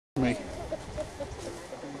Me.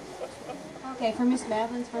 Okay, for Miss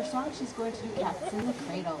Madeline's first song, she's going to do Cats in the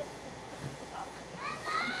Cradle.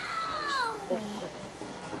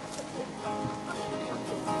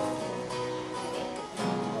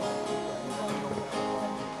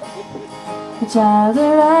 A child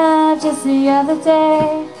arrived just the other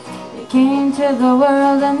day. They came to the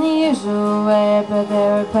world in the usual way, but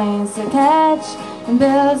there were planes to catch and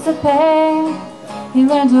bills to pay. He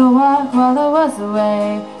learned to walk while I was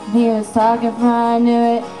away. He was talking before I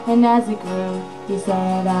knew it, and as he grew, he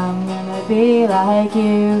said, I'm gonna be like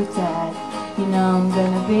you, Dad. You know I'm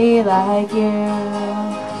gonna be like you.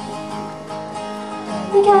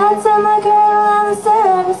 The cat's in the cradle and the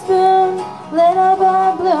silver spoon, little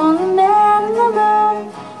boy blue and the man in the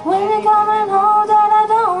moon. When you're coming home, Dad, I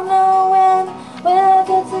don't know when we'll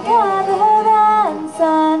get together then,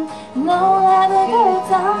 son, and we'll have a good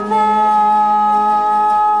time there.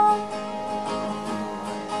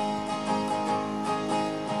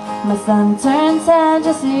 My son turned 10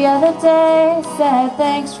 just the other day. Said,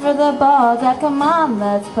 thanks for the ball, Dad, come on,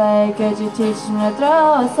 let's play. Could you teach me to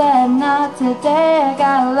throw? I said, not today, I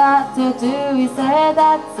got a lot to do. He said,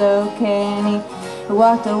 that's okay, and he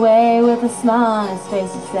walked away with a smile on his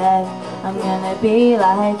face. He said, I'm gonna be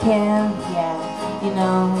like him, yeah, you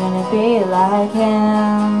know I'm gonna be like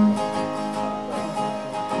him.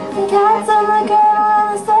 The cat's in the cradle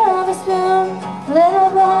and the silver spoon, little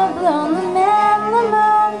boy blue and the man in the moon.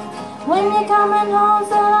 When you're coming home,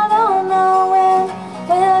 son, I don't know when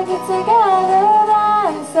we'll get together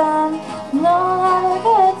then, son, and we'll have a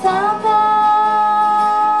good time then.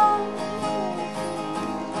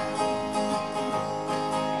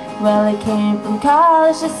 Well, he came from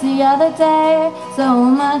college just the other day, so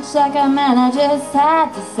much like a man I just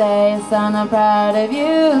had to say, son, I'm proud of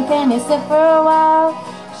you, can you sit for a while?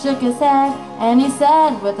 Shook his head and he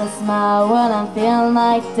said with a smile, what I'm feeling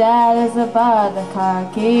like, Dad, is to borrow the car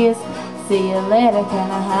keys. See you later, can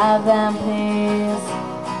I have them please?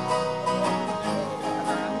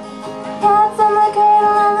 Cats in the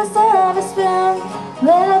cradle and the silver spoon,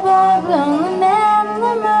 little boy blue, the man in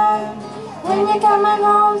the moon. When you're coming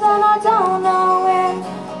home, son, I don't know when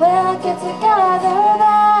we'll get together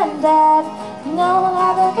then, Dad, you know we'll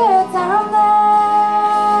have a good time then.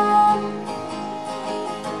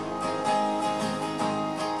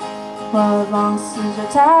 Well, as long as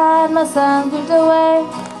you're tired, my son moved away.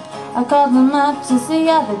 I called him up just the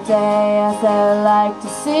other day. I said, I'd like to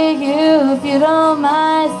see you if you don't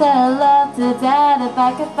mind. I said, I'd love to, Dad, if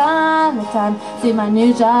I could find the time. See, my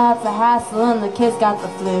new job's a hassle and the kids got the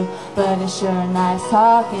flu, but it's sure nice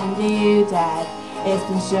talking to you, Dad. It's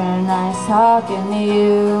been sure nice talking to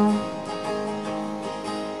you.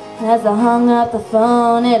 As I hung up the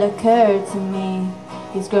phone, it occurred to me,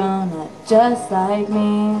 he's grown up just like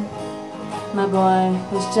me. My boy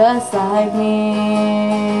was just like me.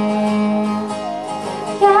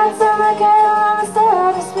 Cats in the cradle and the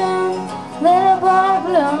silver spoon, little boy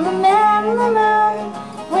blue and the man in the moon.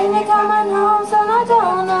 When you're coming home, son, I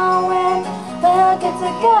don't know when we'll get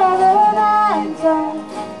together.